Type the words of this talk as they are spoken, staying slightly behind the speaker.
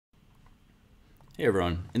Hey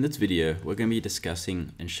everyone, in this video we're going to be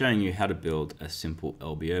discussing and showing you how to build a simple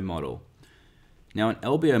LBO model. Now an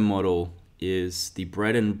LBO model is the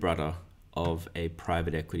bread and butter of a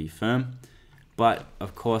private equity firm, but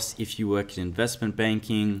of course if you work in investment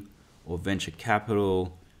banking or venture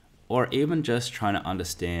capital or even just trying to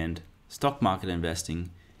understand stock market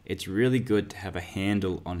investing, it's really good to have a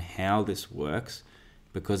handle on how this works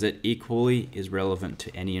because it equally is relevant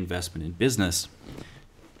to any investment in business.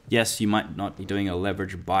 Yes, you might not be doing a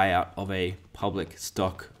leverage buyout of a public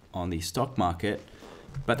stock on the stock market,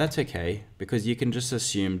 but that's okay because you can just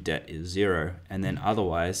assume debt is zero, and then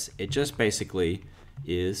otherwise it just basically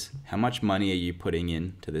is how much money are you putting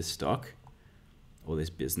into this stock or this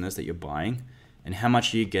business that you're buying and how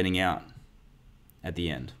much are you getting out at the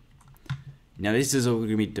end. Now this is all going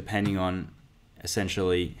to be depending on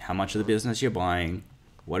essentially how much of the business you're buying,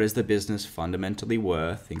 what is the business fundamentally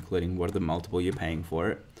worth, including what are the multiple you're paying for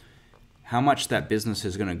it, how much that business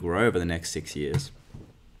is going to grow over the next 6 years,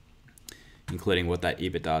 including what that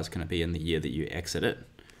EBITDA is going to be in the year that you exit it,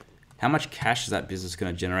 how much cash is that business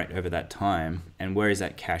going to generate over that time, and where is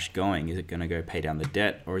that cash going? Is it going to go pay down the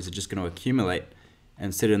debt, or is it just going to accumulate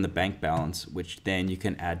and sit in the bank balance, which then you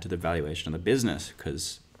can add to the valuation of the business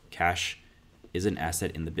because cash is an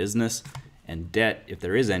asset in the business and debt, if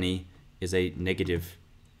there is any, is a negative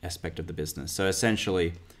aspect of the business. So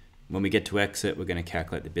essentially, when we get to exit, we're going to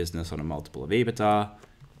calculate the business on a multiple of EBITDA,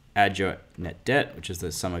 add your net debt, which is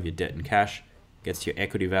the sum of your debt and cash, gets your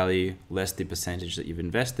equity value, less the percentage that you've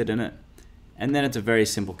invested in it. And then it's a very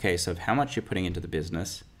simple case of how much you're putting into the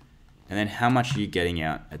business, and then how much are you getting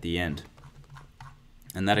out at the end.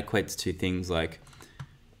 And that equates to things like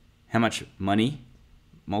how much money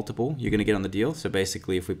multiple you're going to get on the deal. So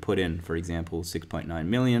basically, if we put in, for example, 6.9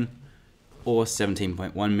 million or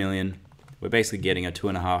 17.1 million, we're basically getting a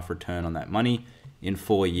 2.5 return on that money in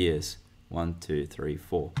 4 years. 1, 2, 3,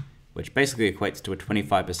 4, which basically equates to a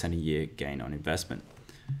 25% a year gain on investment.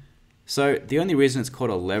 So the only reason it's called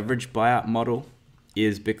a leverage buyout model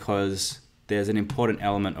is because there's an important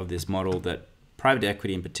element of this model that private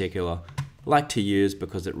equity in particular like to use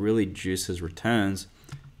because it really juices returns,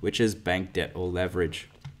 which is bank debt or leverage.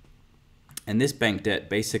 And this bank debt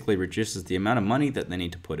basically reduces the amount of money that they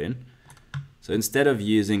need to put in. So instead of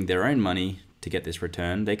using their own money to get this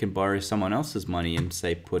return, they can borrow someone else's money and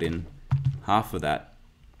say put in half of that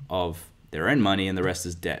of their own money and the rest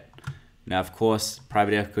is debt. Now, of course,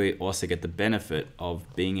 private equity also get the benefit of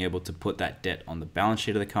being able to put that debt on the balance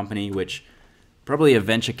sheet of the company, which probably a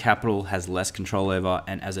venture capital has less control over,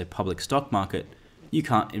 and as a public stock market, you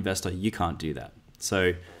can't do that.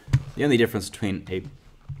 So the only difference between a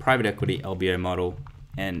private equity LBO model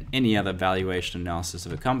and any other valuation analysis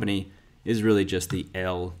of a company is really just the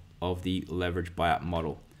L of the leverage buyout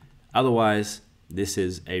model. Otherwise, this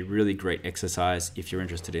is a really great exercise if you're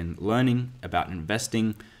interested in learning about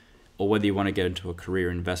investing, or whether you want to get into a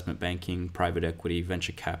career in investment banking, private equity,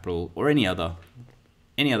 venture capital, or any other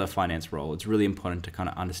finance role. It's really important to kind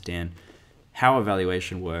of understand how a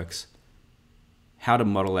valuation works, how to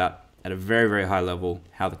model out at a very, very high level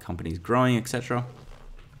how the company is growing, etc.,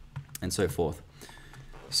 and so forth.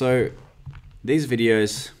 So these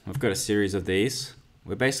videos, I've got a series of these.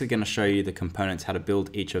 We're basically going to show you the components, how to build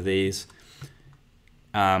each of these.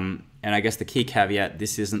 And I guess the key caveat,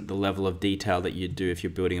 this isn't the level of detail that you'd do if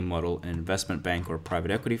you're building a model in an investment bank or a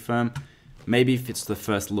private equity firm. Maybe if it's the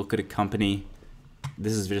first look at a company,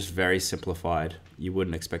 this is just very simplified. You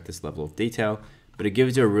wouldn't expect this level of detail, but it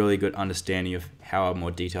gives you a really good understanding of how a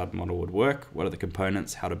more detailed model would work, what are the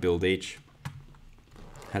components, how to build each,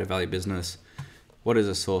 how to value business, what is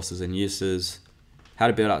the sources and uses, how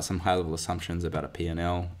to build out some high-level assumptions about a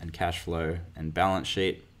P&L and cash flow and balance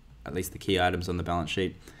sheet, at least the key items on the balance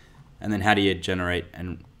sheet, and then how do you generate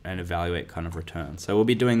and evaluate kind of returns. So we'll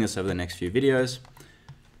be doing this over the next few videos.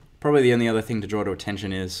 Probably the only other thing to draw to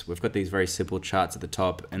attention is we've got these very simple charts at the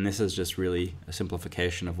top, and this is just really a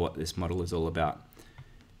simplification of what this model is all about.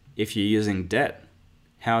 If you're using debt,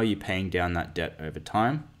 how are you paying down that debt over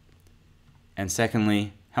time? And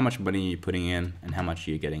secondly, how much money are you putting in and how much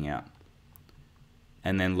are you getting out?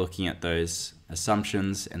 And then looking at those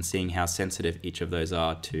assumptions and seeing how sensitive each of those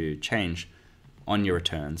are to change on your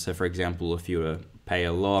return. So for example, if you were to pay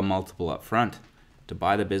a lower multiple up front to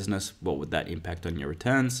buy the business, what would that impact on your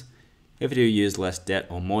returns? If you use less debt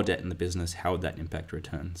or more debt in the business, how would that impact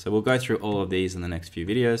return? So we'll go through all of these in the next few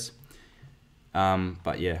videos.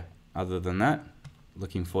 But yeah, other than that,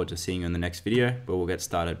 looking forward to seeing you in the next video where we'll get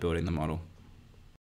started building the model.